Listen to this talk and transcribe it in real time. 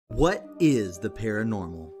What is the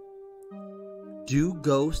paranormal? Do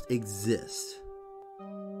ghosts exist?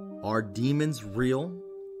 Are demons real?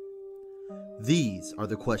 These are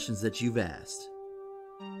the questions that you've asked.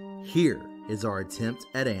 Here is our attempt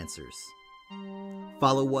at answers.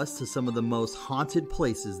 Follow us to some of the most haunted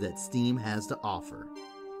places that Steam has to offer.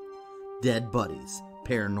 Dead Buddies,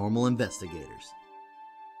 Paranormal Investigators.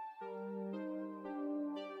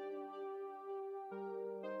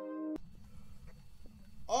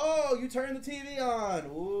 Oh, you turned the TV on.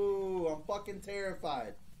 Ooh, I'm fucking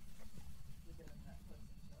terrified.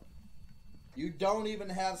 You don't even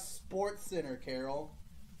have Sports Center, Carol.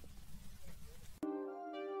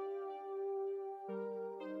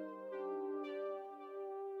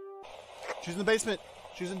 She's in the basement.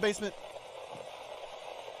 She's in the basement.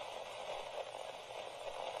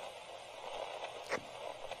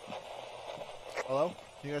 Hello?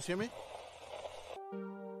 Can you guys hear me?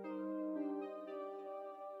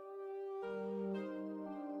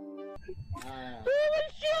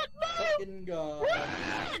 Fucking God.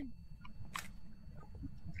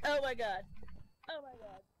 Oh my God. Oh my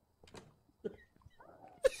God.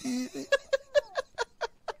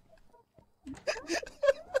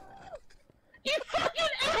 You fucking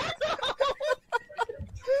asshole!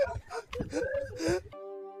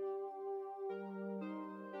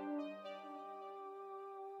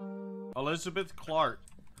 Elizabeth Clark.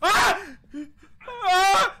 Ah!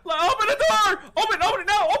 Ah! Open the door! Open it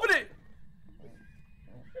now! Open it!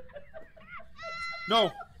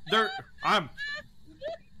 No,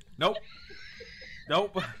 Nope.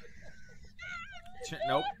 Nope.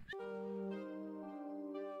 Nope.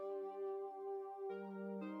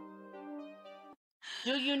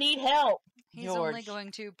 Do you need help? He's George. only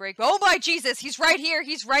going to break. Oh my Jesus! He's right here.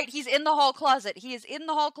 He's right. He's in the hall closet. He is in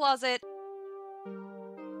the hall closet.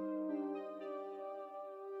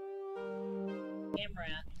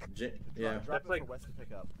 Yeah. Drop it for Wes to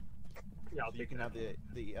pick up. Yeah, I'll You take can that. have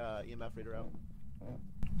the EMF reader out.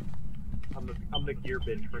 I'm the gear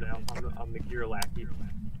bitch for now. I'm the gear lackey.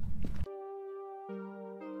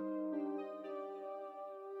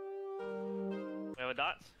 We have a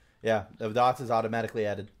dots? Yeah, the dots is automatically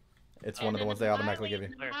added. It's one And of the then ones if they it's automatically give you.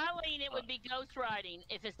 Mylene, Mylene, it would be ghost riding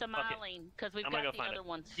if it's the Mylene, because we've I'm got gonna go the find other it.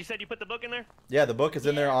 ones. You said you put the book in there? Yeah, the book is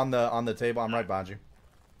in there on the table. I'm right behind you.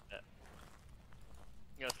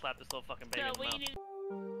 You gotta slap this little fucking baby So in the we mouth. need.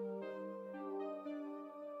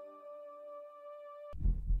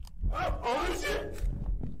 Oh shit!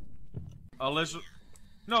 Elizabeth.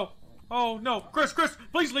 No. Oh no, Chris,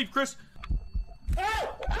 please leave, Chris.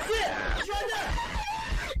 Oh, shit! It's right there!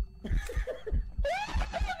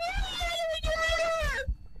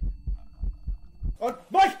 Oh,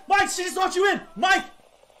 Mike, she just wants you in. Mike.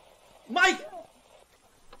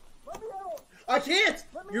 I can't.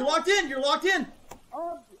 You're locked in.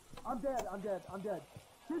 I'm dead.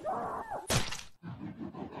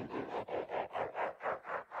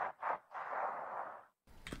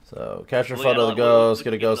 So, capture We photo of got the all- ghost, we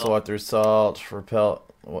get a can ghost all- walk through salt, repel.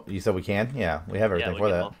 What, you said we can? Yeah, we have everything we for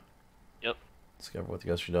can that. all- Yep. Discover what the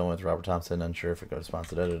ghost you're dealing with. Robert Thompson, unsure if it goes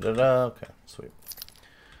sponsor. Okay, sweet.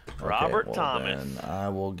 Okay, Robert well Thomas. Then I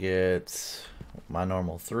will get my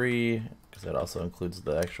normal 3, because that also includes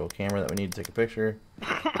the actual camera that we need to take a picture.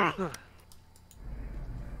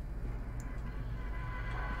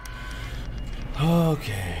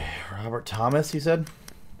 Okay, Robert Thomas, you said?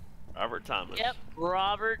 Robert Thomas. Yep,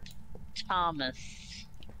 Robert Thomas.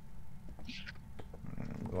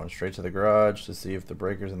 I'm going straight to the garage to see if the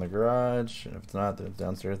breaker's in the garage, and if it's not, then it's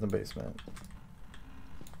downstairs in the basement.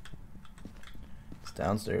 It's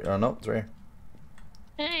downstairs. Oh, no, it's right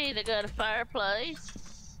here. Hey, they got a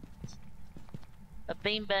fireplace, a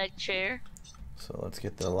beanbag chair. So let's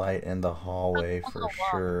get the light in the hallway for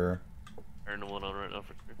sure. Turn the one on right now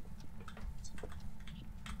for sure.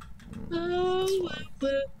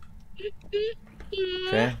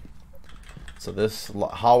 Okay. So this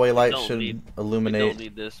hallway light Don't should need- illuminate. We don't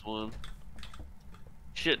need this one.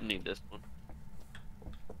 Shouldn't need this one.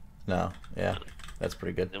 No, yeah, that's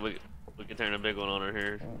pretty good. And we can turn a big one on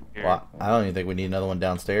here. Well, I don't even think we need another one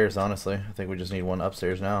downstairs, honestly. I think we just need one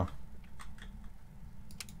upstairs now.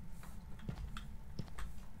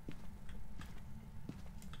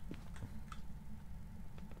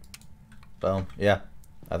 Boom. Yeah.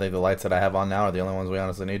 I think the lights that I have on now are the only ones we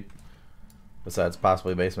honestly need. Besides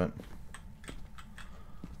possibly basement.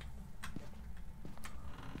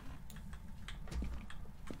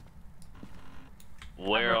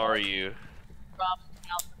 Where are you?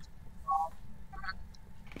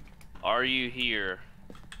 Are you here?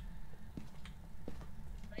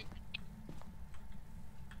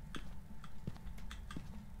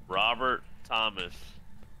 Robert Thomas.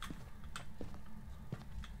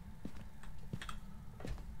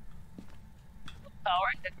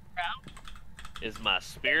 Power to ground. Is my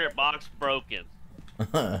spirit box broken?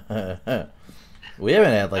 We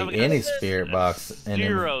haven't had Now like we got any spirit box in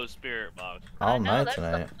Zero spirit box. all I know, night that's the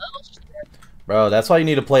tonight. bullshit. Bro, that's why you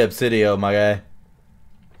need to play Obsidio, my guy.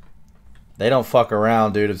 They don't fuck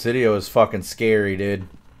around, dude. Obsidio is fucking scary, dude.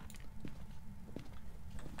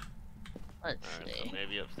 Let's Alright, see. so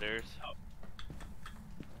maybe upstairs.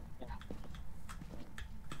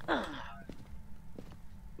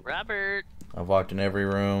 Robert. I've walked in every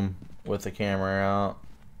room with the camera out.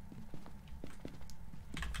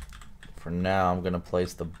 For now, I'm gonna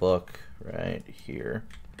place the book right here.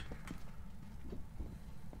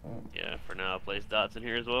 Yeah, for now, I'll place dots in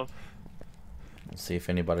here as well. Let's see if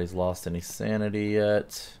anybody's lost any sanity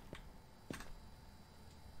yet.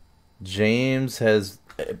 James has...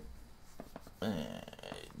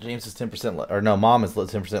 James is 10% or no, Mom is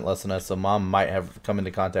 10% less than us, so Mom might have come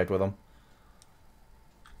into contact with him.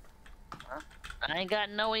 I ain't got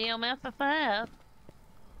no EMF if I have.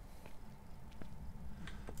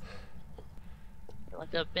 Feel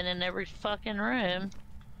like I've been in every fucking room.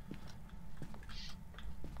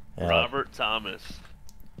 Yeah. Robert Thomas.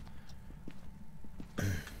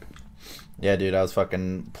 Yeah, dude, I was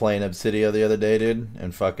fucking playing Obsidio the other day, dude,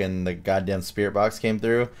 and fucking the goddamn spirit box came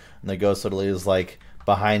through, and the ghost literally was like,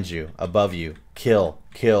 behind you, above you, kill,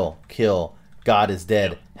 kill, kill. God is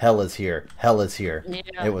dead. Hell is here. Hell is here.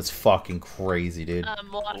 Yeah. It was fucking crazy, dude.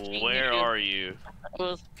 I'm watching Where you. are you? It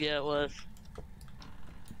was, yeah, it was.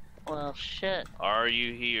 Well, shit. Are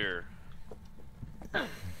you here? I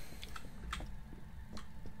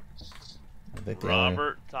think the only-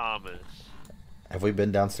 Robert Thomas. Have we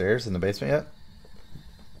been downstairs in the basement yet?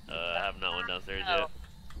 I have not went downstairs No. yet.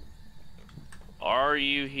 Are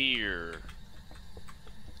you here?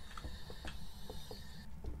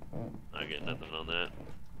 I get nothing on that.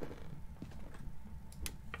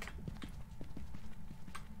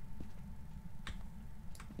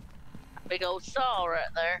 Big old saw right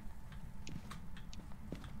there.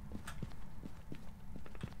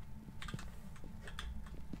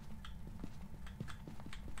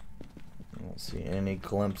 I don't see any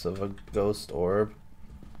glimpse of a ghost orb.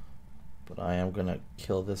 But I am gonna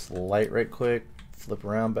kill this light right quick. Flip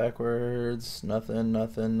around backwards. Nothing,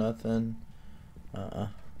 nothing, nothing. No,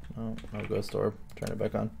 no ghost orb. Turn it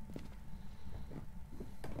back on.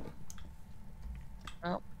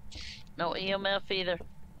 Oh, no EMF either.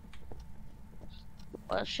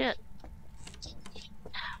 Well, shit.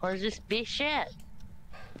 Where's this bitch at?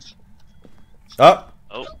 Oh!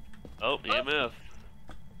 Oh, EMF.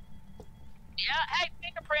 Yeah, hey,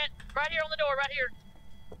 fingerprint. Right here on the door, right here.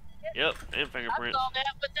 Yep, and I fingerprints. saw that,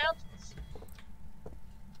 but that's...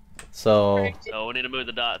 So, So we need to move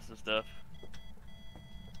the dots and stuff.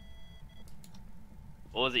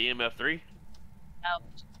 What was the EMF 3? Oh,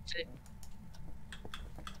 shit.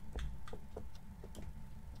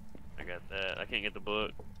 I got that. I can't get the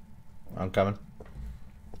book. I'm coming.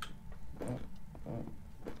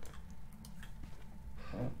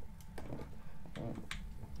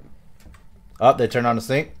 Oh, they turned on the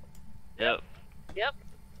sink. Yep. Yep.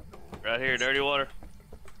 Right here, dirty water.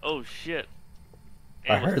 Oh shit.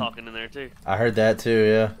 I And was heard- talking in there too. I heard that too,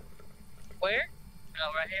 yeah. Where?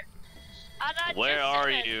 Oh, right here. I Where just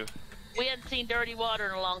are said you? We hadn't seen dirty water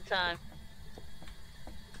in a long time.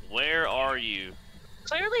 Where are you?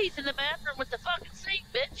 Clearly he's in the bathroom with the fucking sink,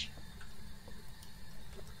 bitch.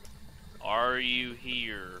 Are you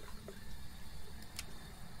here?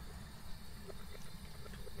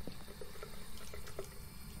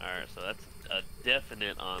 Alright, so that's a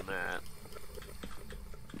definite on that.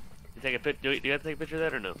 You take a pic? Do you have to take a picture of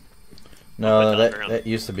that or no? No, I'll put it on the that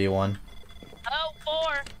used to be one. Oh,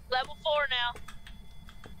 4. Level 4 now.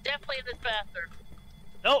 Definitely in this bathroom.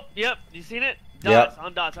 Oh, yep. You seen it? Yep. Dots,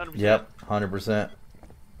 on dots, 100%. Yep, 100%. It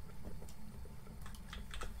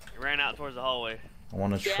ran out towards the hallway. I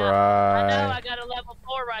want to Yeah, try. I know, I got a level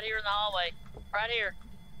 4 right here in the hallway. Right here.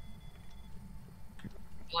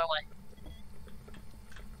 One way.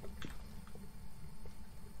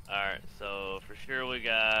 Alright, so for sure we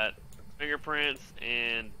got fingerprints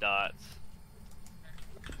and dots.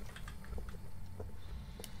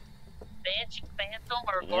 Banshee, Phantom,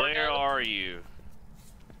 or Where Gorgo? are you?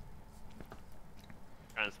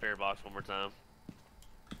 Trying to spare box one more time.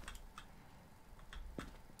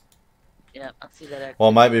 Yeah, I see that. Actually. Well,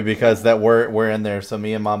 it might be because that we're in there, so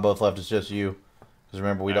me and Mom both left. It's just you. Because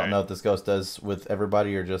remember, we don't Alright. know if this ghost does with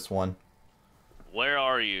everybody or just one. Where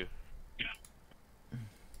are you?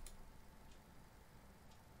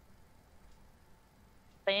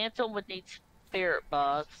 Phantom would need spirit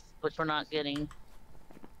box, which we're not getting.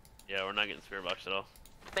 Yeah, we're not getting spirit box at all.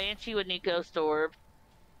 Banshee would need ghost orb.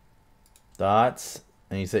 Dots.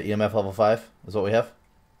 And you said EMF level 5 is what we have?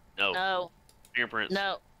 No. No. Fingerprints.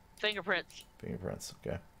 No. Fingerprints. Fingerprints,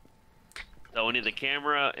 okay. So we need the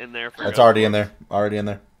camera in there for. That's already in there. Already in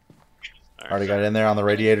there. Alright. Already got it in there on the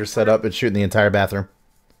radiator set up and shooting the entire bathroom.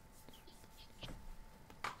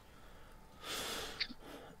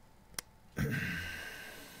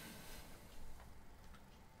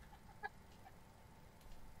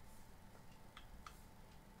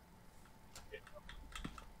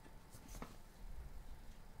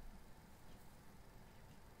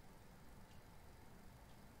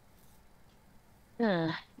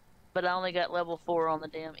 But I only got level 4 on the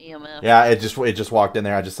damn EMF. Yeah, it just walked in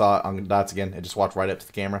there. I just saw it on dots again. It just walked right up to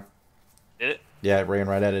the camera. Did it? Yeah, it ran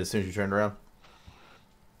right at it as soon as you turned around.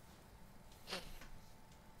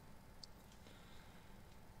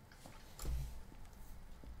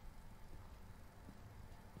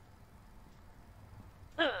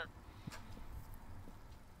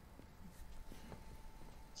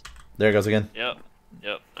 There it goes again. Yep.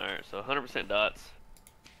 Alright, so 100% dots.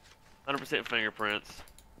 100% fingerprints.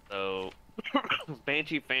 So,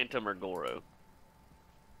 Banshee, Phantom, or Goro?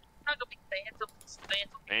 Not gonna be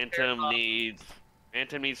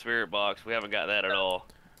Phantom needs Spirit Box. We haven't got that at all.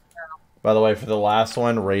 By the way, for the last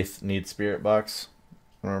one, Wraith needs Spirit Box.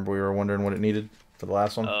 Remember we were wondering what it needed for the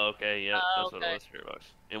last one? Oh, okay, yeah, that's what it was, Spirit Box.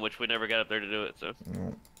 In which we never got up there to do it, so.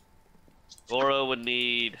 Goro would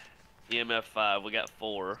need EMF 5. We got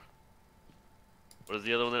 4. What is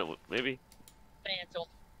the other one that maybe? Phantom.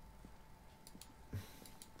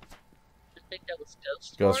 I think that was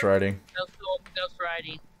Ghost Riding. Ghost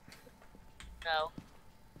Riding. No.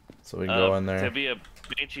 So we can go in there. To be a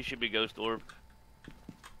Banshee should be Ghost Orb.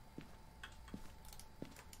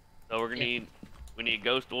 So we're gonna we need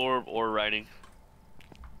Ghost Orb or Riding.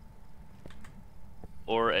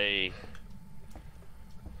 Or a...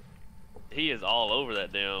 He is all over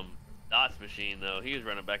that damn dots machine though. He was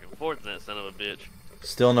running back and forth in that son of a bitch.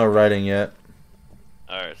 Still no Riding yet.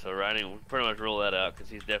 Alright, so Riding, we'll pretty much rule that out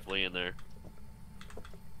because he's definitely in there.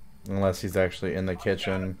 Unless he's actually in the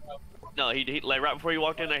kitchen. No, he like right before you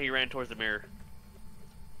walked in there, he ran towards the mirror.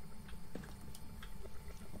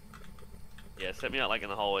 Yeah, set me out like in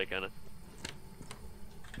the hallway, kind of.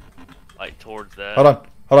 Like towards that. Hold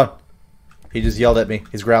on. He just yelled at me.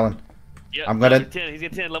 He's growling. Yeah, I'm gonna. He's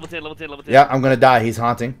at 10, level 10, level 10, level 10. Yeah, I'm gonna die. He's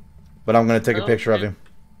haunting, but I'm gonna take a picture of him.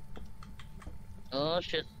 Oh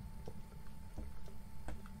shit.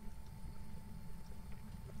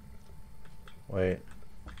 Wait.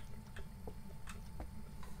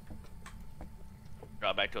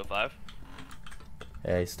 Drop back to a 5.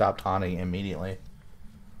 Yeah, he stopped haunting immediately.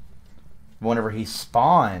 Whenever he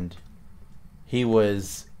spawned, he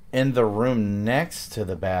was in the room next to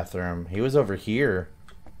the bathroom. He was over here.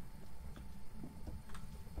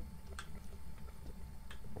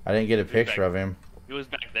 I didn't get a picture of him. He was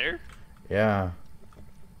back there? Yeah.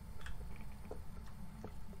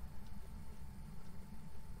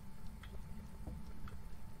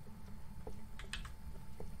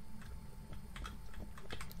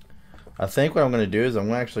 I think what I'm going to do is I'm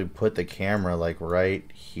going to actually put the camera like right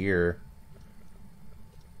here.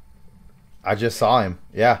 I just saw him.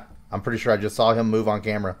 Yeah, I'm pretty sure I just saw him move on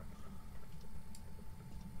camera.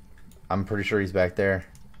 I'm pretty sure he's back there.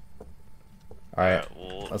 Alright,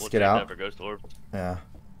 let's get out. For Ghost Orb. Yeah.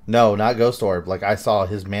 No, not Ghost Orb. Like, I saw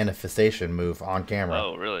his manifestation move on camera.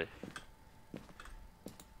 Oh, really?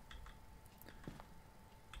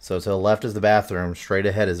 So to the left is the bathroom. Straight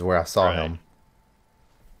ahead is where I saw him.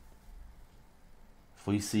 If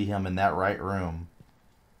we see him in that right room,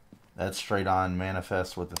 that's straight on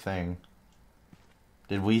manifest with the thing.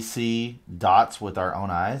 Did we see dots with our own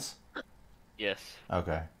eyes? Yes.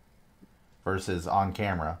 Okay. Versus on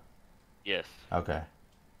camera? Yes. Okay.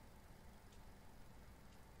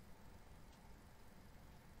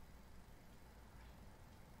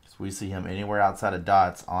 So we see him anywhere outside of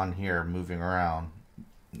dots on here moving around.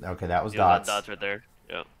 Okay, that was dots. Dots right there.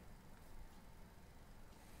 Yeah.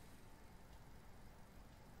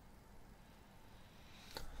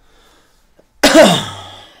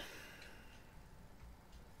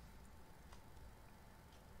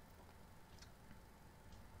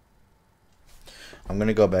 I'm going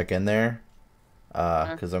to go back in there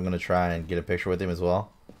because I'm going to try and get a picture with him as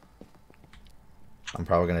well. I'm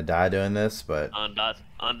probably going to die doing this, but... On dots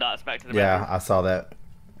back to the yeah, bathroom. I saw that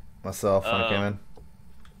myself when I came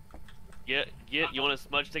in. You want a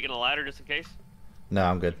smudge stick and a lighter just in case? No,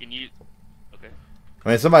 I'm good. Can you... Okay. I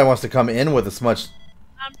mean, if somebody wants to come in with a smudge...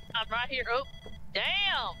 I'm right here. Oh, damn!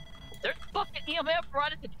 There's fucking EMF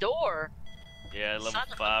right at the door. Yeah, level Son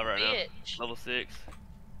of a 5 right bitch. now. Level 6.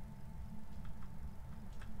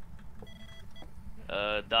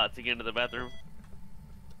 Dots again to the bathroom.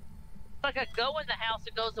 Like I go in the house,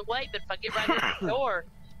 it goes away, but if I get right near the door,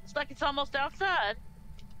 it's like it's almost outside.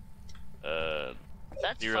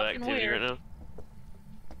 That's Zero fucking activity weird. right now.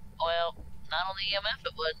 Well, not on the EMF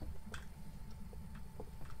it would.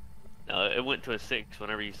 No, it went to a 6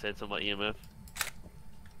 whenever you said something about EMF.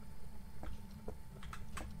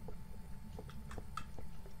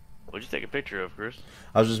 What'd you take a picture of, Chris?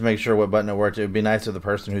 I was just making sure what button it worked. It would be nice if the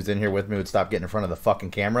person who's in here with me would stop getting in front of the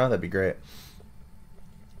fucking camera. That'd be great.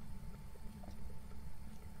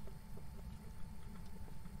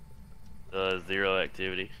 Zero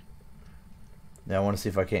activity. Now I want to see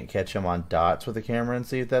if I can't catch him on dots with the camera and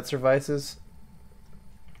see if that suffices.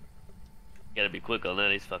 Gotta be quick on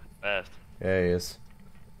that, he's fucking fast. Yeah, he is.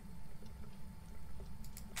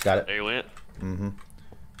 Got it. There you went. Mm-hmm.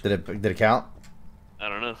 Did it count? I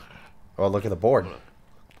don't know. Oh, look at the board.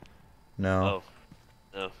 No.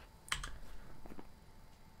 Oh. No.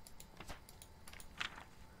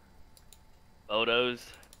 Photos.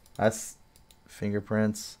 That's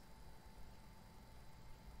fingerprints.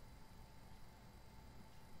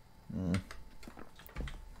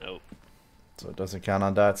 Nope. So it doesn't count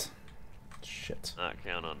on dots? Shit. Not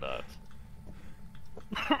count on dots.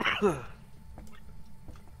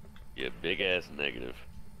 You big ass negative.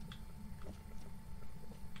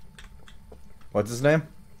 What's his name?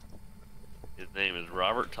 His name is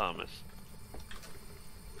Robert Thomas.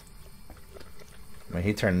 I mean,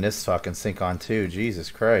 he turned this fucking sink on too. Jesus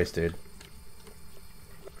Christ, dude.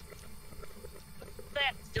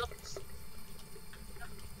 That still.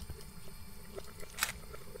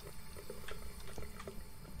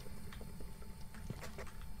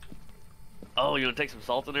 Oh, you wanna take some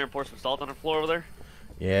salt in there and pour some salt on the floor over there?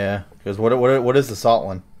 Yeah, because what is the salt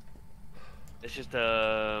one? It's just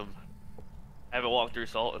have it walk through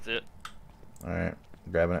salt. That's it. All right,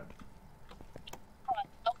 grabbing it.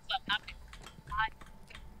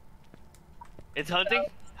 It's hunting,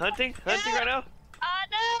 hunting right now. I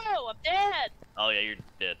know, I'm dead. Oh yeah, you're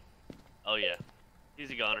dead. Oh yeah,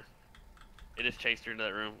 she's a goner. It just chased her into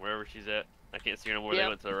that room wherever she's at. I can't see her no more. They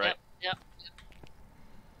went to the right. Yep.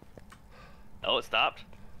 Oh, it stopped?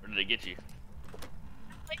 Or did it get you?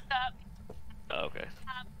 Picked up. Oh, okay.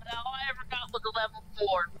 All I ever got was a level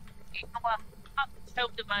 4. You know what? I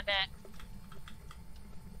choked in my neck.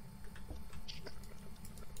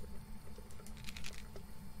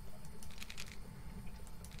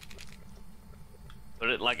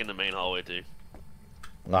 Put it like in the main hallway too.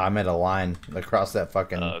 No, I meant a line across that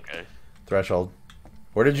fucking Okay. threshold.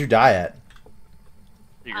 Where did you die at?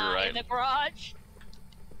 You're right. In the garage.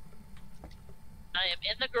 I am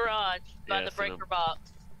in the garage by the breaker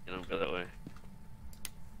box. You don't go that way.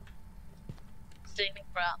 Steaming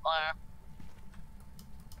front line.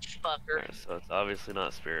 Fucker. Alright, so it's obviously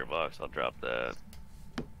not spirit box. I'll drop that.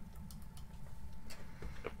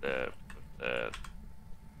 Put that. Put that.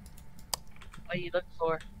 What are you looking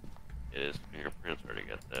for? It is fingerprints. Already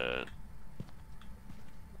got that.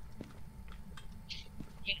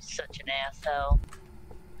 You such an asshole.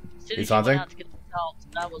 As soon He's as you went hunting? out to get the salt,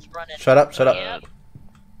 I was running. Shut up, shut up. Yep.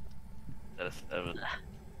 That's 7.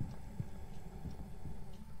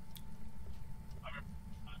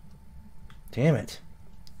 Damn it.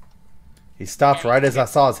 He stopped right as I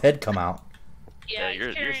saw his head come out. Yeah,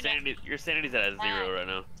 your sanity's at a 0 right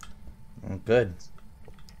now. Oh, good.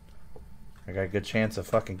 I got a good chance of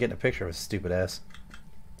fucking getting a picture of his stupid ass.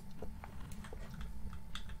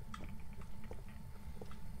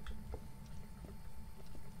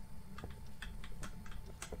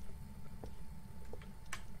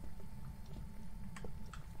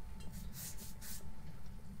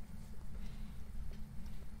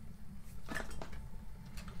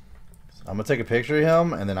 I'm gonna take a picture of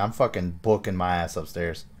him, and then I'm fucking booking my ass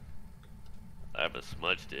upstairs. I have a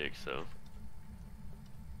smudge stick, so.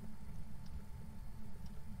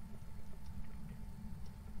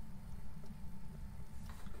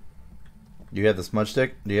 You have the smudge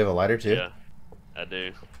stick? Do you have a lighter too? Yeah, I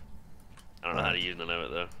do. I don't know how to use none of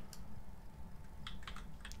it though.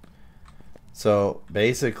 So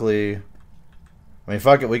basically, I mean,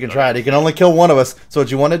 fuck it, we can try it. He can only kill one of us. So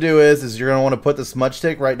what you want to do is you're gonna want to put the smudge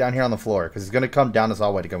stick right down here on the floor because he's gonna come down this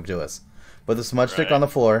hallway to come to us. Put the smudge stick on the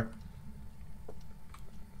floor.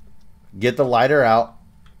 Get the lighter out.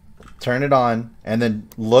 Turn it on, and then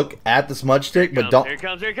look at the smudge stick, but don't. Here it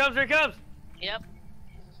comes! Here it comes! Here it comes! Yep.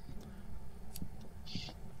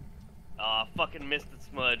 Oh, I fucking missed the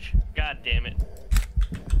smudge. God damn it.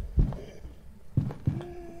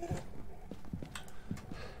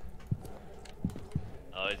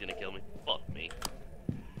 Oh, he's gonna kill me. Fuck me.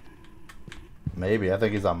 Maybe. I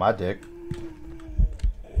think he's on my dick.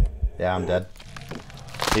 Yeah, I'm dead.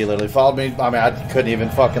 He literally followed me. I mean, I couldn't even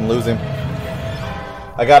fucking lose him.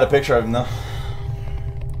 I got a picture of him though.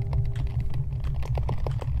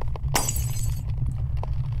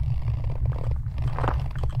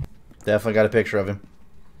 Definitely got a picture of him.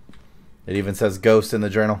 It even says ghost in the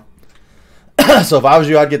journal. So if I was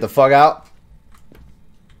you, I'd get the fuck out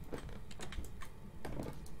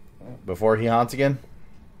before he haunts again.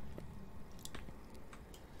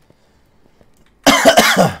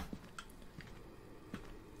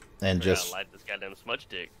 And just light this goddamn smudge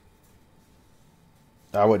stick.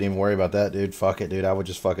 I wouldn't even worry about that, dude. Fuck it, dude. I would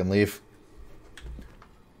just fucking leave.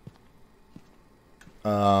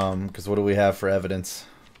 Because what do we have for evidence?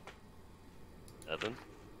 Nothing.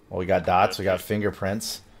 Well, we got dots. We got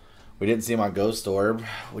fingerprints. We didn't see him on Ghost Orb.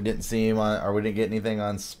 We didn't see him on, or we didn't get anything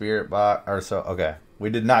on Spirit Box, or so. Okay, we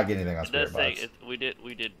did not get anything on Spirit Box. We did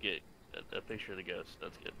get a picture of the ghost.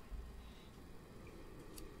 That's good.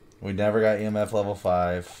 We never got EMF level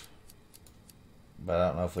 5, but I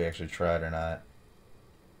don't know if we actually tried or not.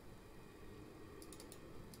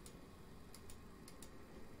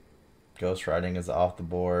 Ghost writing is off the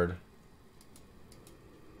board.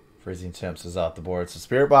 Freezing temps is off the board. So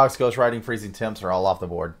Spirit Box, Ghost writing, freezing temps are all off the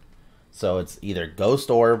board. So it's either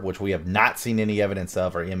Ghost Orb, which we have not seen any evidence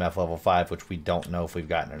of, or EMF level 5, which we don't know if we've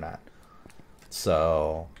gotten or not.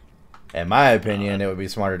 So, in my opinion, it would be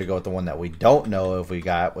smarter to go with the one that we don't know if we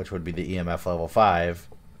got, which would be the EMF level 5.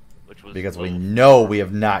 Because we know we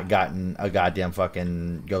have not gotten a goddamn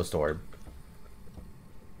fucking Ghost Orb.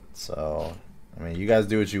 So, I mean, you guys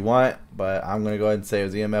do what you want, but I'm going to go ahead and say it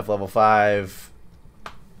was EMF level 5.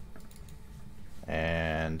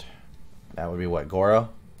 And that would be what, Goro?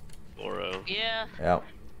 Goro. Yeah. Yep.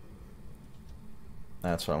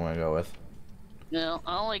 That's what I'm going to go with. No,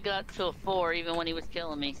 I only got to a 4 even when he was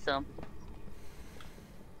killing me, so.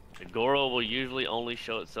 The Goro will usually only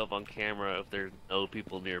show itself on camera if there's no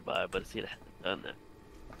people nearby, but see, it hasn't done that.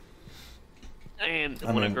 And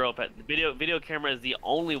when a girl pet, the video camera is the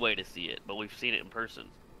only way to see it, but we've seen it in person.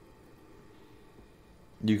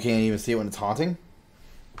 You can't even see it when it's haunting?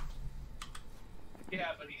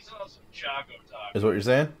 Yeah, but he's on some Chaco talk. Is what you're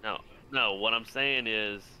saying? No, what I'm saying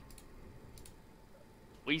is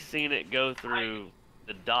we seen it go through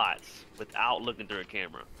the dots without looking through a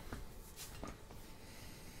camera.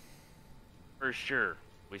 For sure,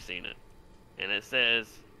 we seen it. And it says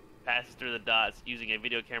passes through the dots using a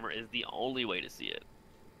video camera is the only way to see it.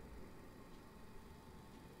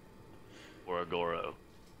 Or a Goro.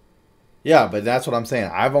 Yeah, but that's what I'm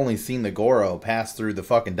saying. I've only seen the Goro pass through the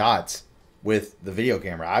fucking dots with the video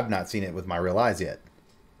camera. I've not seen it with my real eyes yet.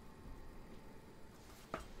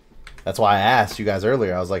 That's why I asked you guys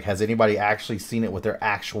earlier. I was like, has anybody actually seen it with their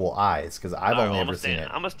actual eyes? Because I've only ever seen it.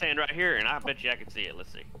 I'm going to stand right here, and I bet you I can see it.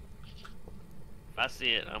 Let's see. If I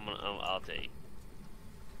see it, I'll tell you.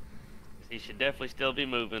 He should definitely still be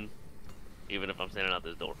moving, even if I'm standing out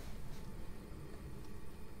this door.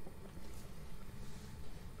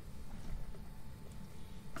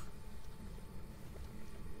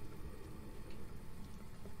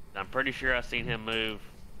 I'm pretty sure I've seen him move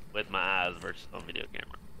with my eyes versus on video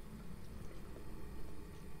camera.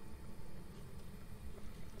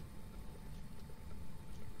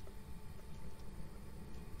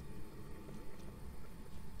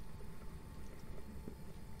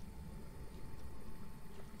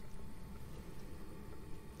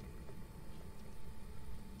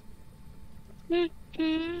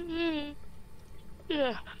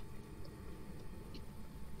 Yeah.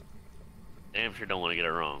 Damn sure don't want to get it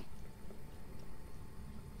wrong.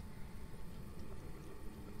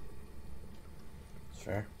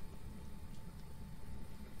 Fair.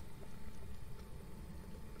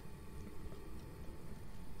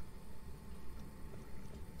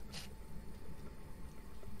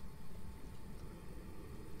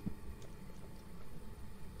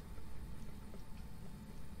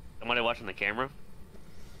 Somebody watching the camera?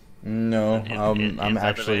 No, I'm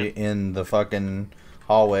actually in the fucking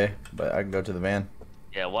hallway, but I can go to the van.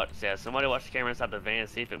 Yeah, somebody watch the camera inside the van,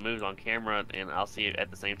 see if it moves on camera, and I'll see it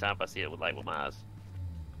at the same time if I see it with my eyes.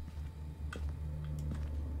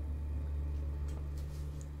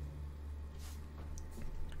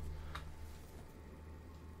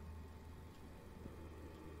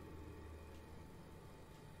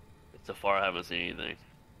 So far, I haven't seen anything.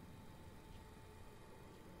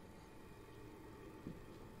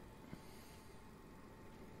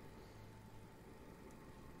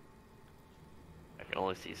 I can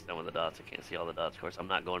only see some of the dots. I can't see all the dots. Of course, I'm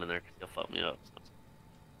not going in there because he'll fuck me up.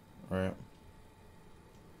 So. Right.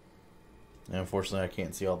 And unfortunately, I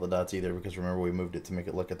can't see all the dots either because remember we moved it to make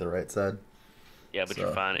it look at the right side. Yeah, but So.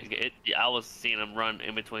 you're fine. I was seeing him run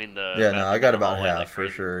in between the. Yeah, no, I got about hallway half like for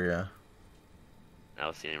crazy. sure. Yeah. I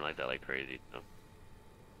was seeing him like that, like crazy. So.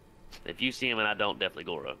 If you see him and I don't, definitely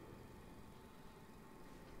Goro.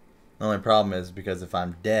 The only problem is because if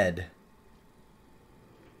I'm dead.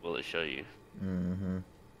 Will it show you? Mm-hmm.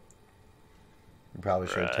 You probably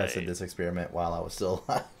should have tested this experiment while I was still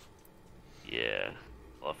alive. Yeah.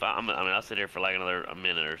 Well, I'll sit here for like a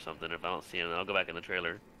minute or something. If I don't see him, I'll go back in the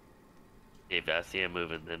trailer. If I see him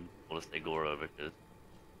moving, then we'll just stay Goro because.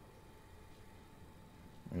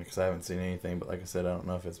 Because I haven't seen anything, but like I said, I don't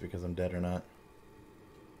know if it's because I'm dead or not.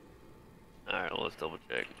 All right, well, let's double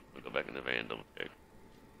check. We'll go back in the van, double check.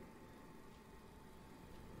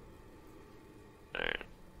 All right.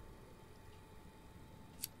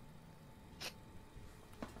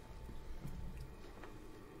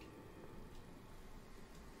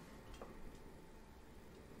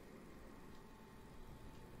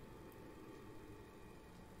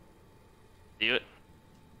 See it?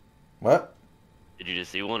 What? Did you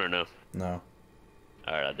just see one or no? No.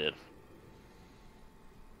 All right, I did.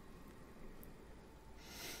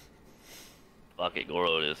 Fuck it,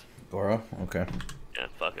 Goro it is. Goro? Okay. Yeah,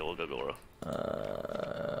 fuck it, we'll go Goro.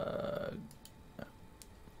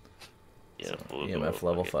 Yeah, So, we'll go EMF Goro,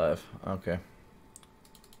 level fuck it. 5. Okay.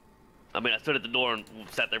 I mean, I stood at the door and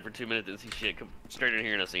sat there for 2 minutes and see shit come straight in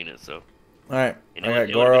here and I seen it, so. Alright, And I got it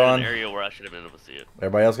would've Goro been in on. an area where I should have been able to see it.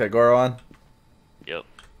 Everybody else got Goro on? Yep.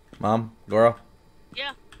 Mom, Goro?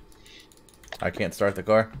 Yeah. I can't start the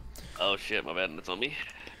car. Oh shit, my bad, that's on me.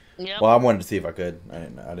 Yep. Well, I wanted to see if I could. I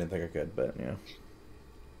didn't think I could, but you know.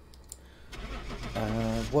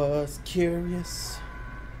 I was curious.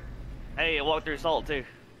 Hey, I walked through salt too.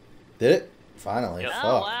 Did it? Finally. Yep. Fuck.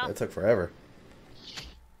 Oh, wow. That took forever.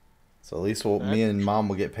 So at least me and Mom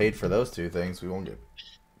will get paid for those two things. We won't get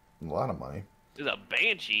a lot of money. There's a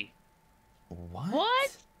banshee. What?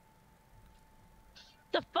 What?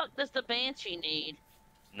 The fuck does the Banshee need?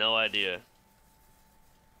 No idea.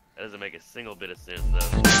 That doesn't make a single bit of sense though.